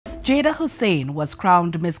Jada Hosein was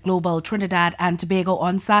crowned Miss Global Trinidad and Tobago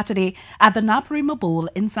on Saturday at the Naparima Bowl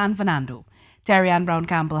in San Fernando.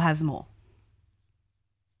 Browne-Campbell has more.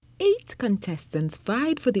 8 contestants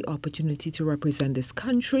vied for the opportunity to represent this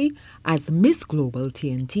country as Miss Global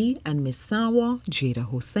TNT and Miss Sawa Jada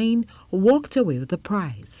Hosein walked away with the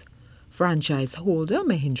prize. Franchise holder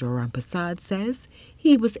Mahindra Rampasad says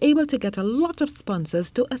he was able to get a lot of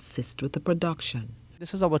sponsors to assist with the production.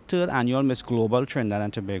 This is our 3rd annual Miss Global Trinidad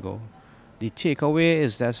and Tobago. The takeaway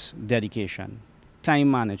is this dedication, time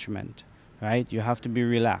management, right? You have to be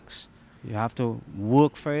relaxed. You have to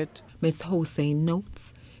work for it. Miss Hosein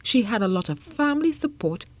notes she had a lot of family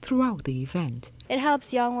support throughout the event. It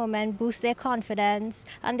helps young women boost their confidence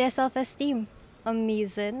and their self-esteem.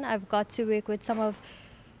 Amazing. I've got to work with some of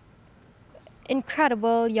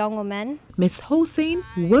incredible young women. Miss Hosein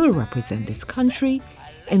will represent this country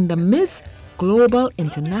in the Miss Global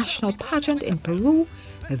International Pageant in Peru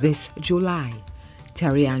this July.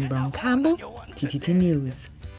 Browne-Campbell, TTT News.